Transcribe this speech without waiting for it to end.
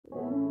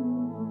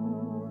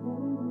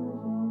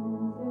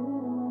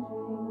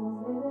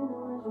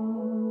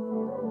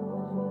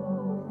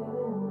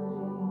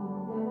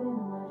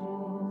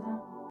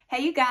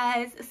Hey you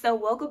guys, so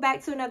welcome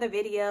back to another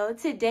video.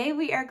 Today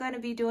we are going to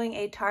be doing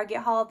a Target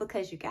haul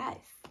because you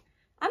guys,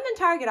 I'm in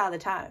Target all the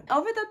time.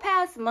 Over the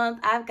past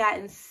month, I've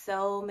gotten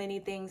so many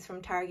things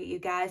from Target, you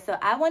guys. So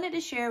I wanted to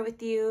share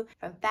with you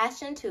from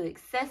fashion to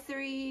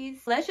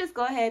accessories. Let's just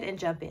go ahead and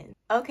jump in.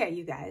 Okay,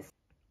 you guys.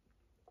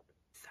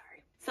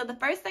 Sorry. So the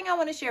first thing I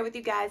want to share with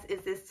you guys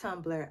is this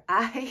tumbler.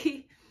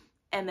 I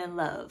am in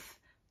love.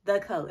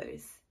 The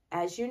colors.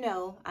 As you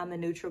know, I'm a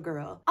neutral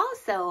girl.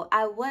 Also,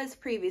 I was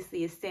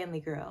previously a Stanley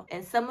girl,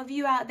 and some of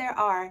you out there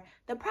are.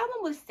 The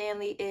problem with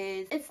Stanley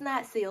is it's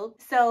not sealed.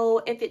 So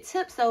if it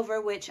tips over,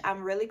 which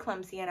I'm really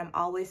clumsy and I'm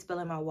always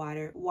spilling my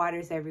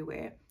water's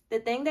everywhere. The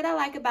thing that I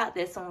like about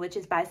this one, which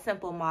is by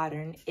Simple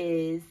Modern,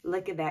 is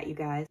look at that, you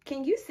guys.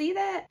 Can you see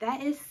that?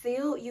 That is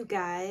sealed, you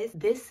guys.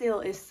 This seal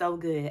is so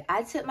good.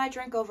 I tip my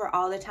drink over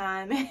all the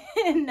time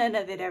and none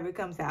of it ever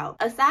comes out.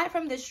 Aside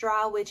from the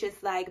straw, which is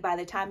like by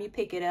the time you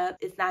pick it up,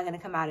 it's not gonna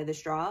come out of the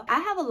straw. I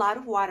have a lot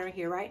of water in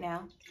here right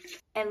now.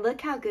 And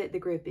look how good the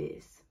grip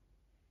is.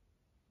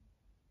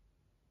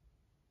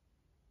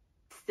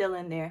 Still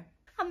in there.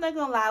 I'm not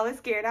gonna lie, I was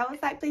scared. I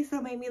was like, please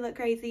don't make me look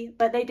crazy,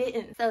 but they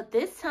didn't. So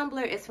this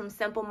tumbler is from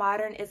Simple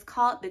Modern. It's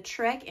called the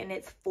Trek and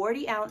it's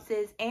 40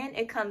 ounces and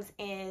it comes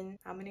in,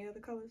 how many other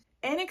colors?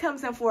 And it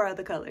comes in 4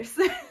 other colors.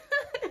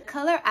 The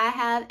color I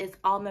have is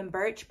almond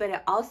birch, but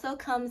it also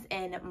comes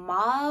in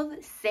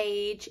mauve,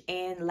 sage,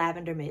 and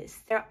lavender mist.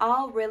 They're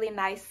all really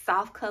nice,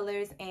 soft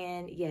colors,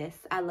 and yes,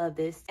 I love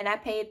this. And I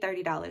paid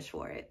 $30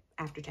 for it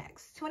after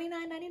tax.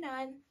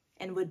 $29.99,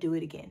 and would do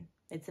it again.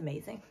 It's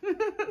amazing.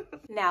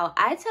 Now,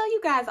 I tell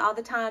you guys all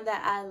the time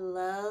that I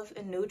love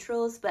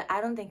neutrals, but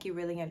I don't think you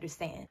really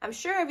understand. I'm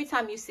sure every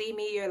time you see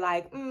me, you're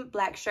like,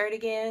 black shirt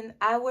again.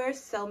 I wear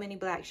so many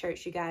black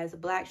shirts, you guys.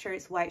 Black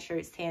shirts, white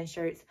shirts, tan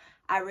shirts.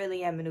 I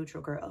really am a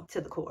neutral girl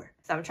to the core.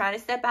 So I'm trying to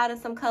step out in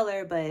some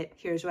color, but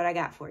here's what I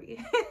got for you.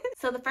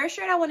 So the first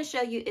shirt I want to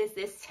show you is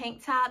this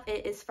tank top.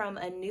 It is from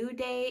A New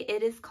Day.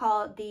 It is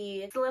called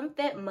the Slim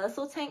Fit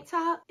Muscle Tank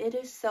Top. It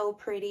is so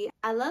pretty.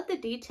 I love the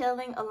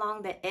detailing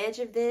along the edge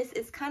of this.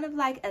 It's kind of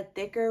like a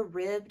thicker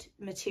ribbed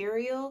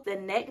material. The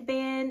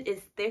neckband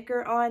is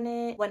thicker on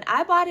it. When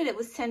I bought it, it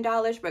was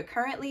 $10, but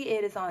currently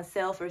it is on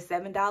sale for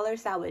 $7.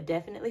 So I would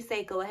definitely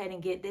say go ahead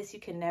and get this. You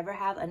can never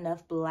have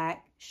enough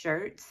black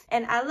shirts.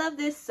 And I love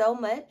this so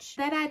much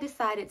that I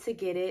decided to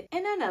get it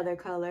in another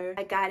color.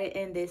 I got it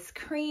in this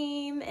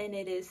cream and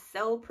it is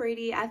so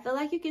pretty. I feel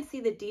like you can see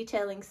the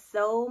detailing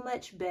so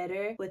much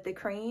better with the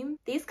cream.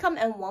 These come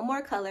in one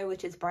more color,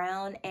 which is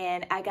brown,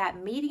 and I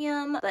got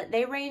medium, but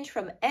they range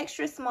from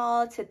extra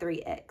small to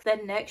 3X. The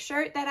next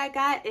shirt that I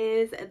got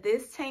is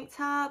this tank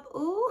top.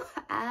 Ooh,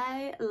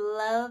 I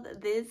love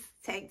this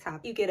tank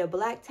top. You get a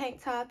black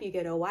tank top, you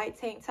get a white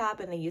tank top,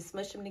 and then you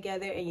smush them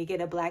together and you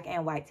get a black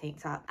and white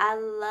tank top. I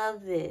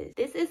love this.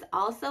 This is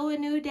also A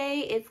New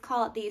Day. It's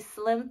called the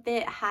Slim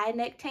Fit High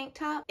Neck Tank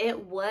Top. It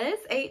was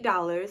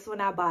 $8 when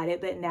I bought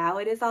it, but now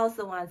it is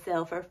also on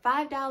sale for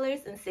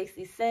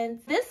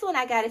 $5.60. This one,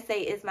 I gotta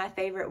say, is my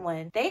favorite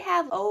one. They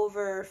have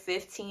over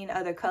 15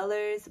 other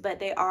colors, but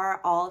they are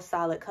all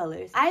solid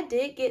colors. I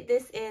did get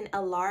this in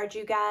a large,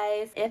 you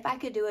guys. If I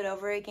could do it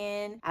over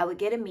again, I would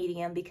get a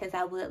medium because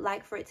I would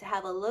like for it to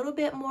have a little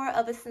bit more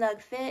of a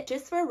snug fit.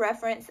 Just for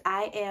reference,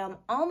 I am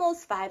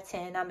almost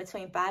 5'10". I'm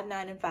between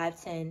 5'9" and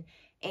 5'10".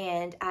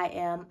 And I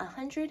am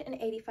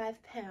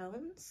 185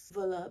 pounds.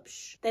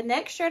 Voluptuous. The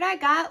next shirt I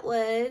got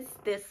was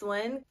this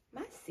one.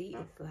 My seat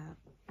is loud.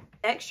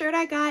 Next shirt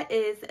I got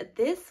is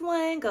this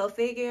one. Go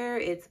figure,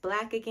 it's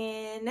black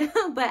again.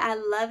 But I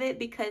love it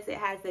because it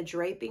has the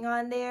draping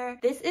on there.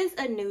 This is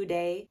A New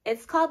Day.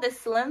 It's called the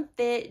Slim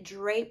Fit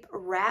Drape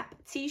Wrap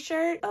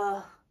t-shirt.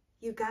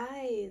 You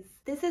guys,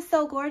 this is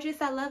so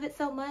gorgeous. I love it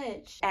so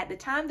much. At the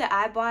time that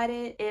I bought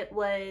it, it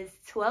was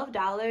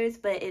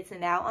 $12, but it's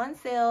now on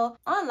sale,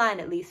 online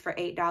at least, for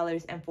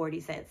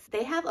 $8.40.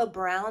 They have a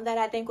brown that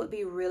I think would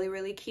be really,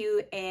 really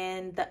cute,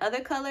 and the other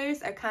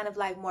colors are kind of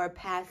like more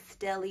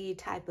pastel-y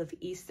type of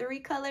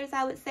Eastery colors,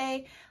 I would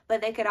say,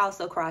 but they could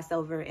also cross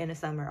over in the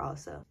summer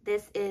also.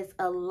 This is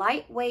a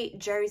lightweight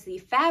jersey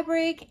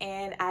fabric,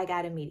 and I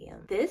got a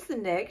medium. This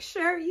next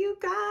shirt, you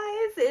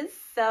guys, is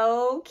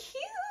so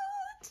cute.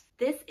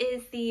 This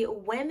is the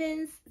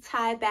women's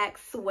tie-back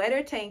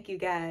sweater tank, you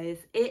guys.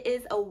 It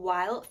is a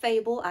Wild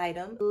Fable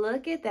item.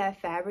 Look at that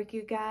fabric,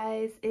 you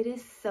guys. It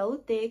is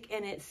so thick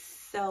and it's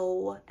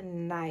so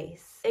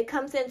nice. It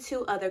comes in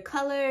 2 other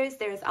colors.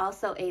 There's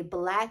also a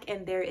black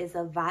and there is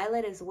a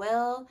violet as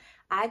well.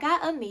 I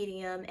got a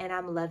medium and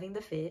I'm loving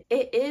the fit.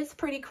 It is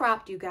pretty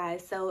cropped, you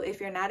guys. So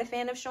if you're not a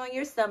fan of showing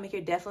your stomach,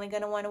 you're definitely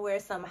gonna wanna wear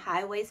some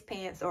high-waist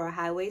pants or a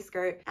high-waist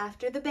skirt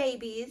after the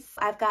babies.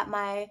 I've got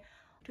my,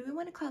 do we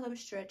want to call them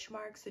stretch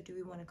marks or do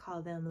we want to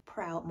call them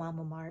proud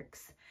mama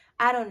marks?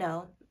 I don't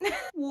know.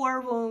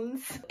 War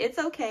wounds. It's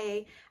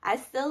okay. I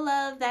still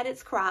love that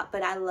it's cropped,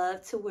 but I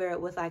love to wear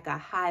it with like a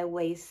high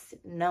waist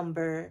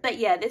number. But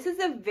yeah, this is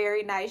a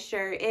very nice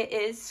shirt. It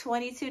is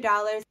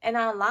 $22, and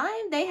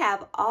online they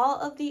have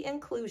all of the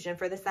inclusion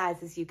for the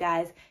sizes, you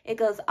guys. It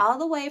goes all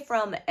the way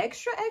from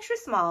extra, extra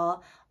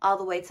small all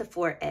the way to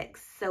 4X.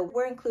 So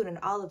we're including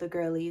all of the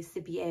girlies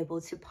to be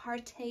able to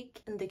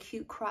partake in the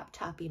cute crop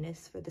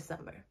toppiness for the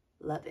summer.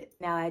 Love it.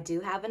 Now I do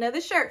have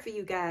another shirt for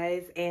you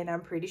guys, and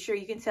I'm pretty sure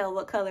you can tell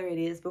what color it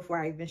is before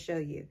I even show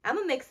you. I'm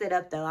gonna mix it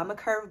up though. I'm a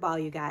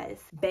curveball, you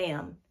guys.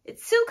 Bam.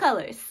 It's 2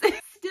 colors.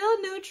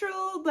 Still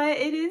neutral, but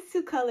it is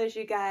 2 colors,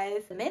 you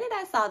guys. The minute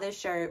I saw this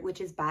shirt, which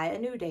is by A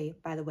New Day,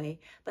 by the way,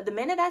 but the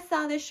minute I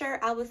saw this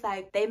shirt, I was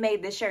like, they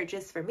made this shirt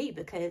just for me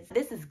because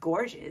this is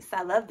gorgeous.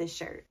 I love this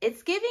shirt.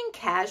 It's giving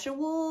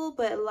casual,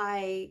 but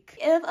like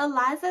if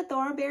Eliza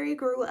Thornberry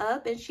grew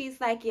up and she's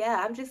like,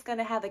 yeah, I'm just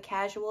gonna have a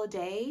casual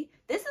day,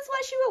 this is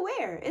what she would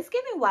wear. It's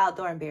giving Wild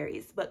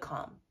Thornberries, but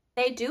calm.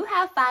 They do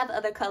have 5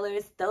 other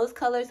colors. Those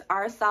colors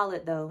are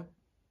solid though.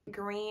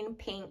 Green,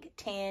 pink,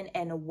 tan,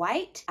 and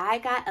white. I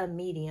got a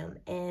medium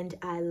and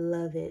I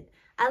love it.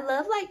 I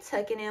love like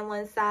tucking in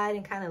one side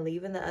and kind of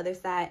leaving the other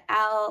side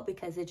out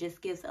because it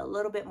just gives a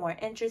little bit more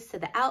interest to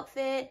the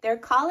outfit. They're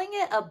calling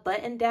it a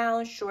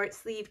button-down short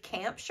sleeve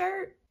camp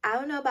shirt. I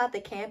don't know about the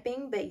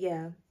camping, but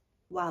yeah,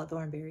 Wild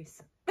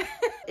Thornberries.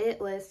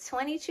 It was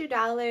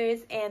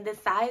 $22 and the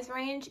size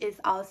range is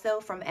also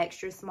from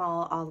extra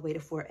small all the way to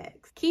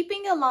 4X.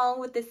 Keeping along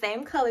with the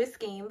same color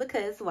scheme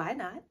because why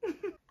not?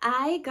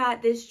 I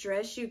got this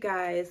dress, you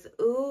guys.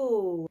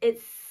 Ooh,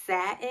 it's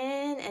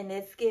satin and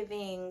it's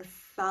giving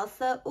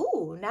salsa.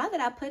 Ooh, now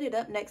that I put it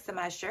up next to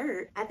my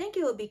shirt, I think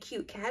it would be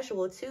cute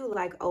casual too,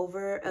 like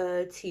over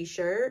a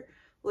t-shirt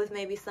with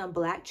maybe some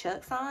black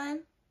chucks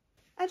on.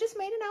 I just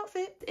made an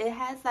outfit. It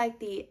has like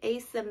the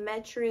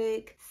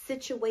asymmetric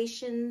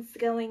situations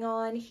going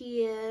on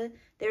here.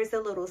 There's a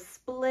little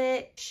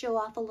split, show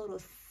off a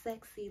little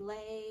sexy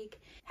leg.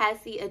 Has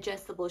the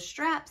adjustable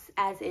straps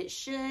as it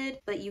should,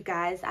 but you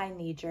guys, I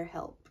need your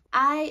help.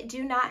 I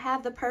do not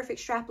have the perfect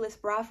strapless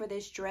bra for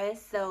this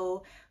dress,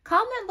 so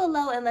comment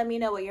below and let me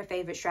know what your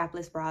favorite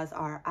strapless bras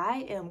are. I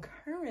am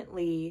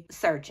currently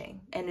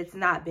searching and it's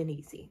not been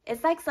easy.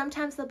 It's like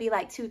sometimes they'll be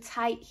like too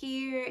tight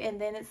here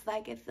and then it's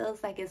like it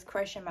feels like it's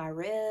crushing my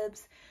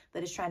ribs,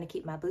 but it's trying to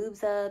keep my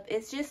boobs up.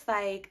 It's just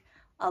like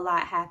a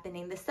lot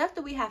happening. The stuff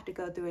that we have to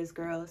go through as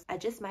girls, I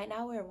just might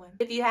not wear one.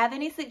 If you have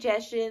any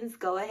suggestions,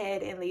 go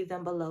ahead and leave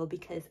them below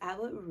because I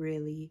would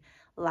really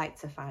like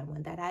to find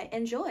one that I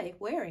enjoy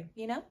wearing,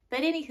 you know? But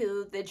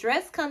anywho, the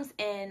dress comes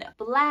in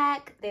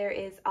black. There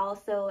is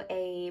also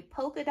a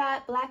polka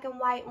dot black and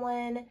white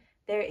one.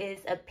 There is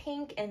a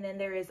pink and then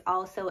there is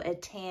also a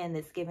tan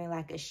that's giving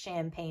like a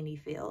champagne-y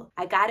feel.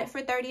 I got it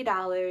for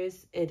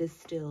 $30. It is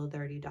still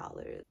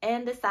 $30.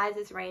 And the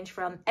sizes range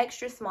from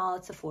extra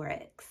small to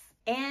 4X.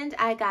 And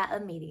I got a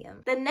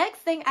medium. The next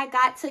thing I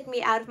got took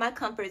me out of my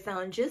comfort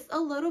zone just a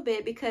little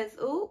bit because,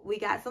 ooh, we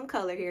got some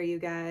color here, you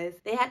guys.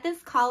 They had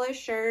this collar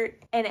shirt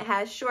and it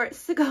has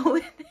shorts to go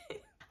with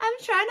it. I'm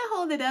trying to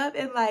hold it up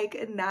and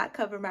like not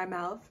cover my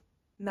mouth.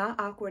 Not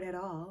awkward at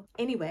all.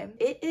 Anyway,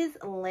 it is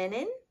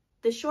linen.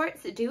 The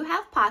shorts do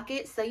have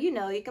pockets, so you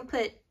know you can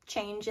put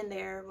change in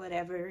there,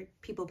 whatever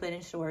people put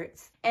in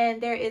shorts.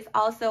 And there is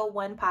also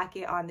one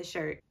pocket on the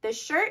shirt. The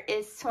shirt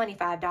is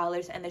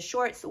 $25 and the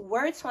shorts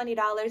were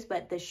 $20,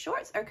 but the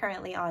shorts are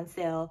currently on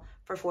sale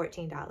for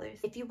 $14.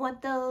 If you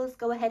want those,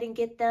 go ahead and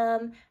get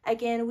them.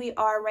 Again, we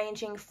are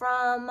ranging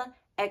from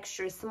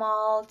extra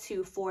small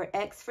to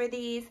 4X for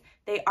these.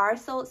 They are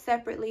sold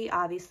separately,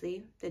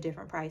 obviously, the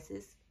different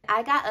prices.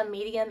 I got a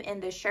medium in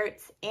the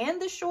shirts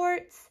and the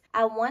shorts.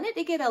 I wanted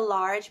to get a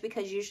large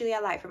because usually I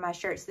like for my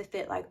shirts to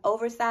fit like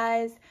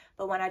oversized,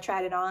 but when I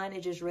tried it on,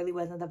 it just really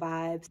wasn't the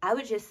vibes. I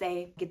would just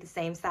say get the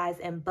same size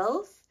in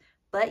both,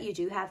 but you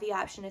do have the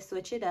option to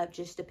switch it up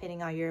just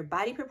depending on your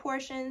body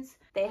proportions.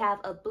 They have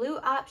a blue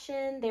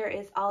option. There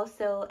is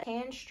also a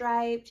tan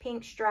stripe,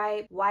 pink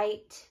stripe,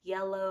 white,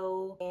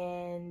 yellow,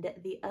 and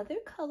the other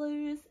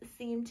colors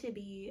seem to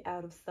be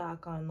out of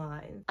stock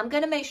online. I'm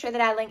gonna make sure that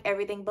I link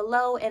everything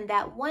below, and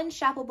that one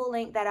shoppable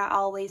link that I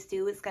always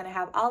do is gonna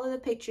have all of the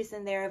pictures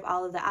in there of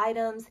all of the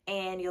items,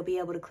 and you'll be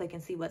able to click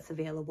and see what's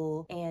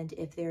available and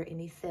if there are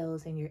any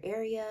sales in your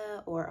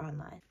area or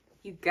online.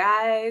 You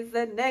guys,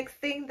 the next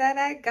thing that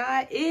I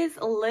got is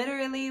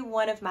literally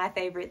one of my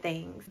favorite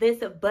things.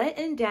 This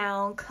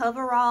button-down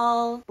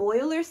coverall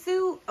boiler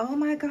suit. Oh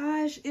my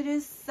gosh, it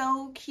is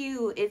so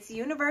cute. It's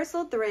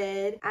universal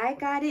thread. I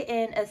got it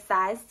in a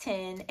size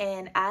 10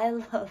 and I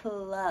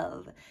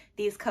love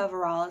these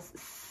coveralls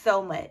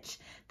so much.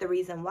 The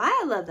reason why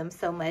I love them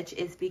so much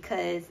is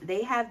because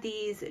they have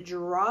these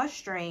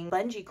drawstring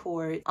bungee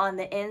cords on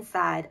the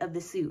inside of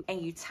the suit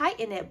and you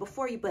tighten it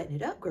before you button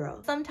it up,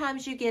 girl.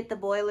 Sometimes you get the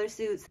boiler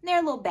suits and they're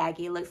a little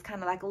baggy. It looks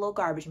kind of like a little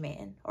garbage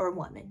man or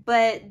woman.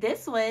 But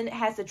this one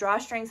has the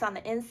drawstrings on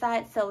the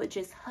inside, so it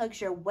just hugs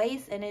your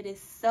waist and it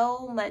is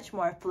so much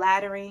more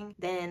flattering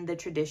than the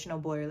traditional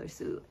boiler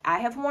suit. I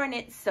have worn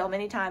it so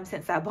many times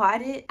since I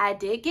bought it. I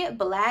did get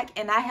black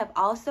and I have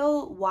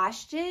also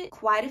washed it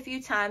quite a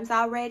few times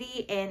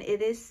already, and and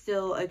it is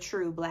still a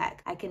true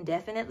black. I can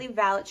definitely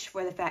vouch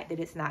for the fact that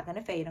it's not going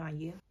to fade on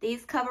you.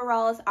 These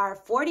coveralls are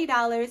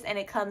 $40 and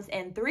it comes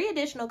in 3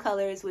 additional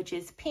colors, which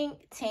is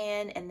pink,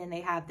 tan, and then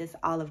they have this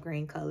olive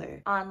green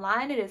color.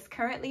 Online, it is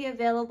currently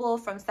available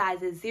from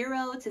sizes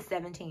 0 to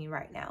 17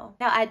 right now.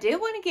 Now, I did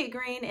want to get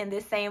green in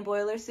this same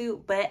boiler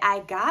suit, but I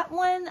got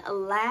one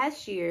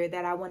last year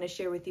that I want to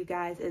share with you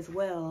guys as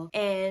well,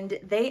 and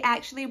they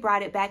actually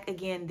brought it back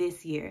again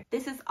this year.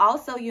 This is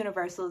also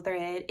universal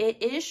thread.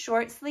 It is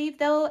short sleeve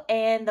though,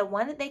 and the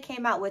one that they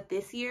came out with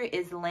this year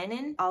is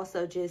linen.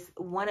 Also just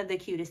one of the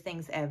cutest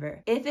things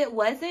ever. If it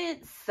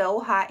wasn't so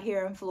hot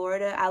here in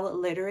Florida, I would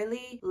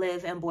literally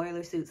live in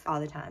boiler suits all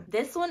the time.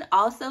 This one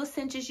also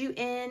cinches you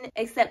in,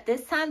 except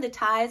this time the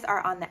ties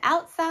are on the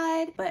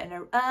outside, button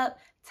her up,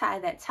 tie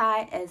that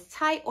tie as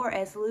tight or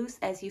as loose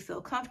as you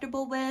feel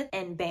comfortable with,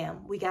 and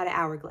bam, we got an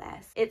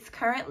hourglass. It's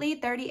currently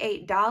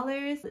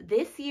 $38.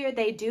 This year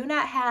they do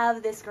not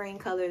have this green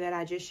color that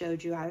I just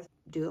showed you. I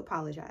do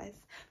apologize,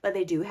 but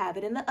they do have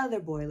it in the other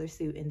boiler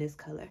suit in this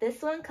color.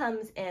 This one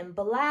comes in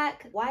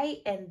black,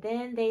 white, and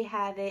then they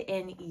have it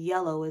in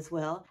yellow as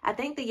well. I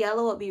think the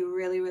yellow would be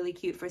really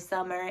cute for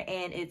summer,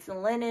 and it's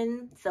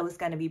linen, so it's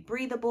going to be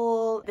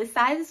breathable. The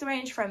sizes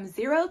range from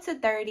 0 to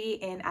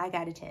 30, and I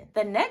got a 10.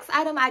 The next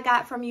item I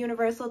got from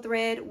Universal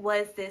Thread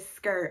was this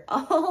skirt.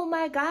 Oh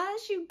my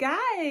gosh, you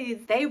guys,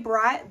 they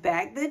brought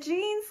back the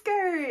jean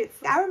skirts.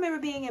 I remember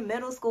being in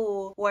middle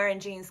school wearing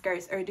jean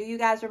skirts, or do you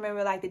guys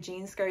remember like the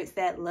jean skirts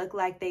that look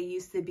like they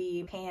used to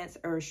be pants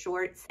or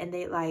shorts and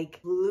they like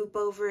loop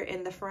over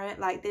in the front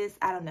like this?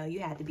 I don't know, you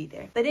had to be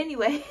there. But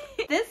anyway,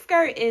 this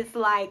skirt is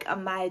like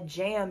my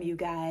jam, you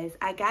guys.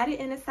 I got it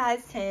in a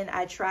size 10.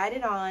 I tried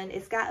it on.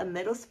 It's got a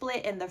middle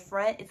split in the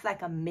front. It's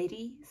like a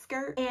midi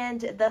skirt, and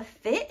the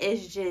fit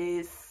is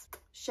just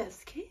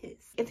chef's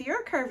kiss. If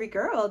you're a curvy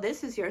girl,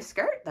 this is your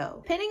skirt though.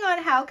 Depending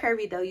on how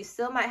curvy though, you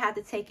still might have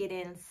to take it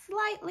in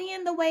slightly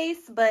in the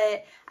waist,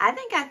 but I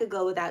think I could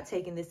go without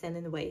taking this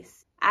in the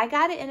waist. I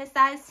got it in a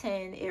size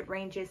 10. It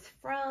ranges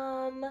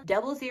from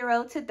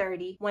 00 to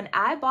 30. When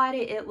I bought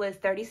it, it was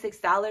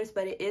 $36,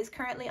 but it is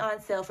currently on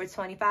sale for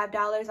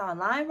 $25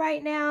 online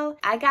right now.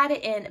 I got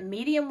it in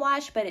medium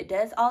wash, but it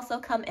does also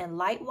come in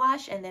light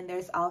wash, and then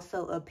there's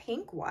also a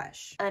pink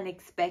wash.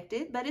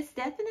 Unexpected, but it's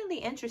definitely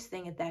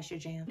interesting if that's your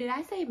jam. Did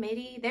I say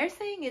midi? They're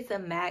saying it's a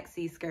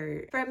maxi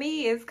skirt. For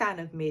me, it's kind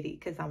of midi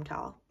because I'm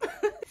tall.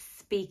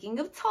 Speaking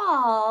of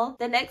tall,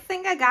 the next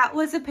thing I got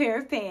was a pair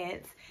of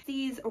pants.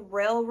 These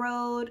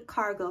railroad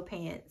cargo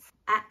pants.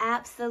 I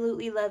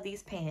absolutely love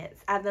these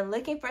pants. I've been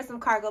looking for some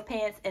cargo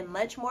pants, and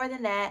much more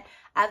than that,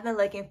 I've been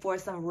looking for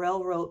some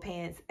railroad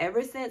pants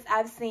ever since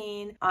I've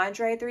seen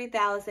Andre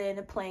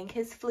 3000 playing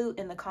his flute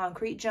in the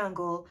concrete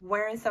jungle,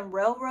 wearing some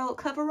railroad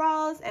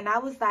coveralls, and I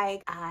was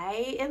like,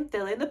 I am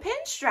feeling the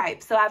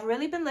pinstripe. So I've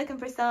really been looking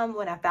for some.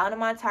 When I found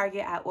them on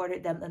Target, I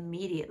ordered them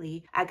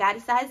immediately. I got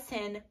a size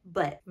 10,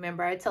 but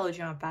remember I told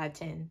you I'm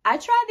 5'10". I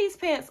tried these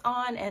pants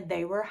on and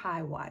they were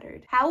high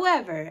watered.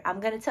 However,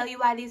 I'm gonna tell you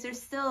why these are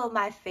still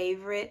my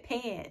favorite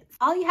pants.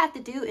 All you have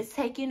to do is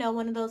take, you know,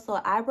 one of those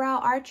little eyebrow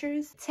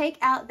archers, take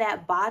out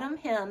that bottom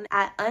hem.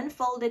 I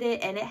unfolded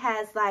it and it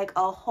has like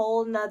a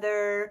whole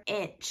nother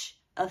inch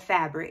of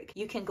fabric.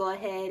 You can go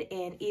ahead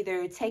and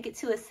either take it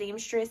to a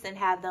seamstress and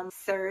have them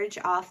serge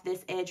off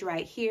this edge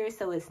right here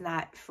so it's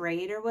not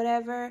frayed or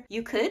whatever.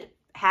 You could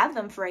have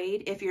them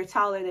frayed if you're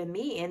taller than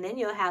me, and then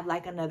you'll have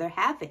like another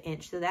 ½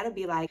 inch, so that'll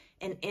be like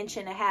an 1.5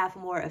 inches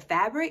more of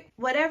fabric.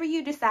 Whatever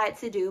you decide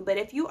to do, but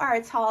if you are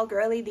a tall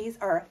girly, these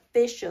are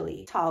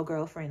officially tall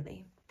girl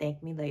friendly.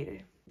 Thank me later.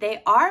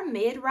 They are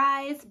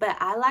mid-rise, but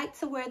I like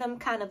to wear them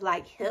kind of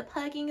like hip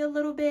hugging a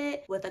little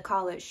bit with a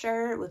collared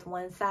shirt with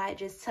one side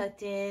just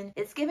tucked in.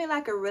 It's giving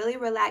like a really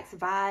relaxed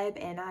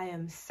vibe, and I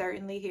am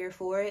certainly here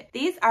for it.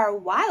 These are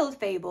Wild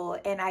Fable,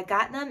 and I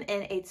got them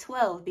in a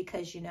 12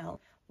 because, you know,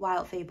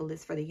 Wild Fable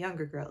is for the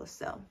younger girls,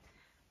 so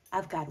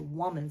I've got a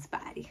woman's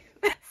body.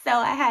 So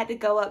I had to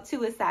go up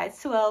to a size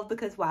 12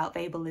 because Wild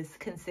Fable is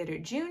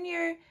considered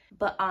junior.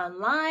 But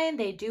online,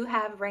 they do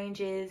have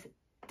ranges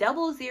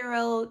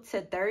 00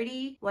 to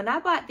 30. When I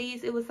bought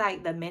these, it was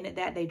like the minute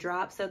that they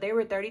dropped, so they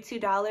were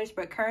 $32,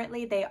 but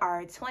currently they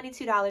are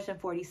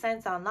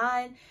 $22.40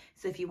 online.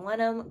 So if you want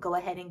them, go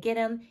ahead and get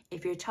them.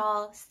 If you're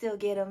tall, still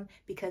get them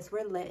because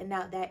we're letting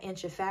out that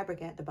inch of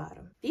fabric at the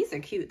bottom. These are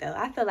cute though.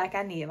 I feel like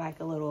I need like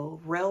a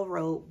little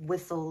railroad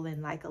whistle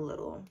and like a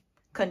little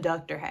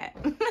conductor hat.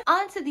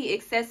 On to the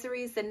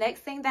accessories. The next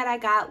thing that I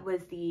got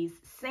was these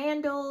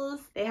sandals.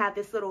 They have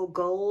this little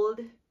gold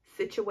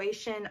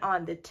situation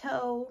on the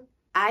toe.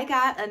 I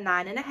got a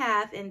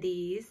 9.5 in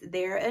these.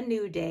 They're a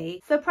new day.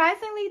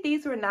 Surprisingly,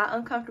 these were not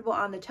uncomfortable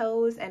on the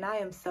toes, and I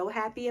am so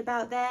happy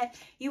about that.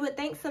 You would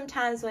think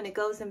sometimes when it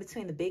goes in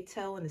between the big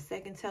toe and the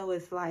second toe,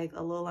 it's like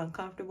a little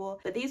uncomfortable,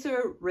 but these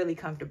were really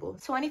comfortable.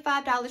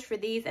 $25 for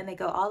these, and they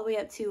go all the way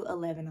up to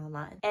 $11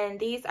 online. And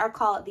these are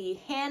called the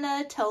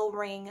Hannah Toe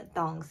Ring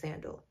Thong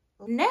Sandal.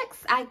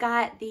 Next, I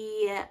got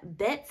the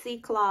Betsy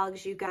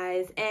clogs, you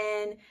guys,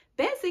 and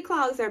Betsy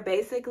clogs are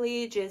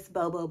basically just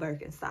Bobo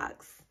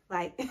Birkenstocks.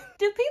 Like, do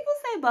people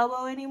say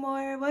Bobo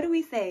anymore? What do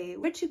we say?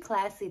 We're too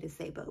classy to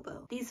say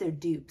Bobo. These are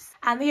dupes.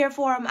 I'm here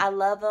for them. I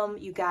love them.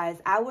 You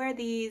guys, I wear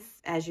these,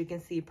 as you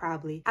can see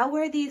probably. I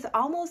wear these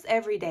almost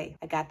every day.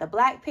 I got the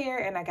black pair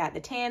and I got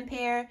the tan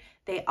pair.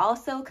 They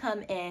also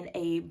come in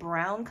a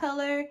brown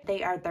color.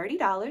 They are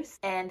 $30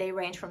 and they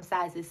range from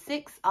sizes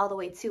 6 all the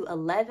way to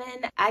 11.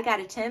 I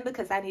got a 10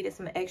 because I needed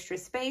some extra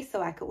space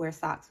so I could wear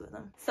socks with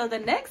them. So the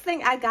next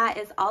thing I got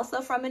is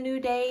also from A New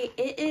Day.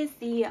 It is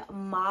the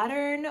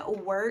Modern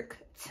Work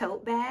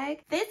tote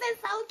bag. This is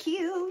so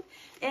cute.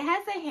 It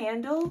has a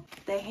handle.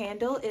 The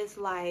handle is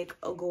like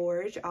a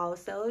gorge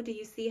also. Do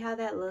you see how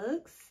that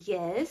looks?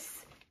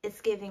 Yes,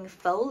 it's giving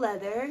faux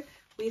leather.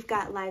 We've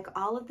got like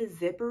all of the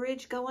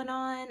zipperage going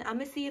on. I'm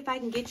gonna see if I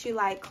can get you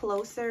like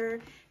closer,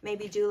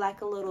 maybe do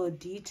like a little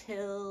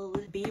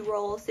detailed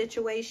B-roll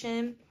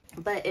situation.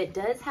 But it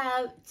does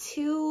have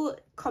 2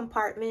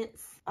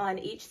 compartments on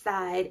each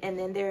side, and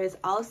then there is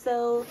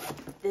also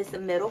this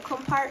middle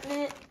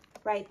compartment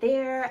right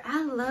there.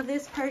 I love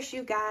this purse,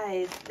 you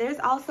guys. There's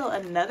also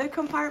another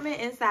compartment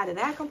inside of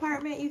that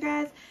compartment, you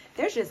guys.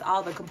 There's just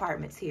all the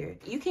compartments here.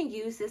 You can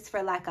use this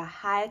for like a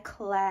high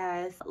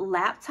class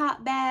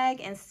laptop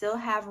bag and still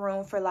have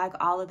room for like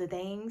all of the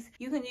things.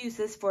 You can use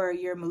this for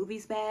your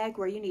movies bag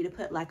where you need to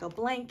put like a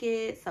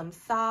blanket, some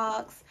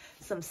socks,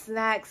 some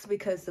snacks,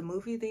 because the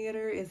movie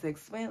theater is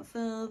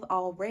expensive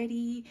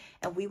already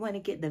and we want to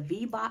get the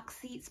V-box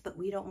seats, but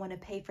we don't want to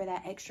pay for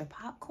that extra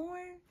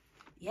popcorn.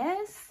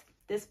 Yes.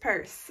 This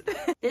purse.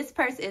 This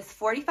purse is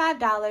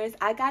 $45.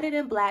 I got it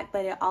in black,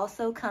 but it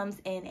also comes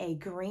in a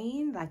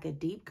green, like a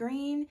deep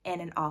green, and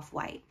an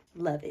off-white.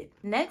 Love it.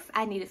 Next,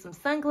 I needed some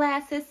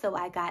sunglasses, so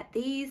I got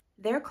these.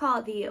 They're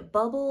called the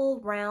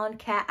Bubble Round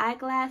Cat Eye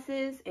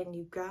Glasses, and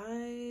you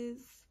guys,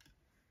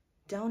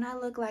 don't I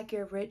look like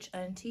your rich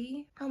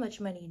auntie? How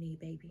much money you need,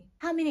 baby?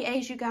 How many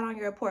A's you got on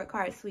your report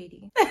card,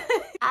 sweetie?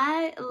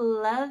 I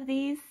love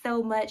these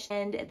so much,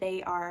 and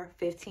they are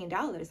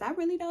 $15. I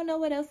really don't know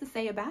what else to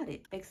say about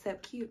it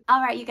except cute.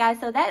 All right, you guys,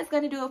 so that is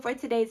going to do it for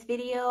today's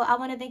video. I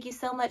want to thank you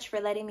so much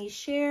for letting me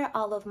share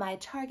all of my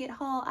Target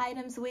haul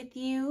items with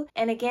you.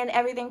 And again,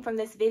 everything from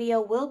this video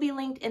will be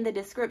linked in the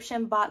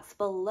description box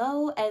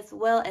below, as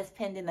well as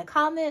pinned in the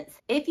comments.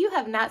 If you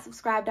have not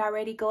subscribed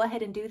already, go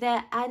ahead and do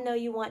that. I know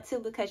you want to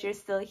because you're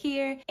still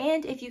here.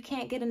 And if you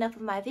can't get enough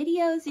of my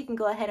videos, you can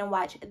go ahead and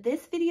watch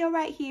this video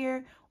right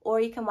here, or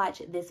you can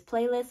watch this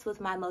playlist with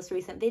my most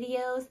recent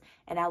videos,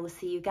 and I will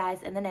see you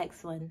guys in the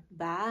next one.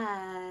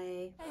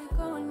 Bye. Ain't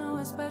going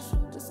nowhere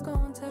special, just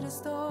going to the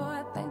store.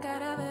 I think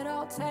I'd have it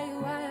all, tell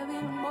you I have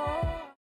even more.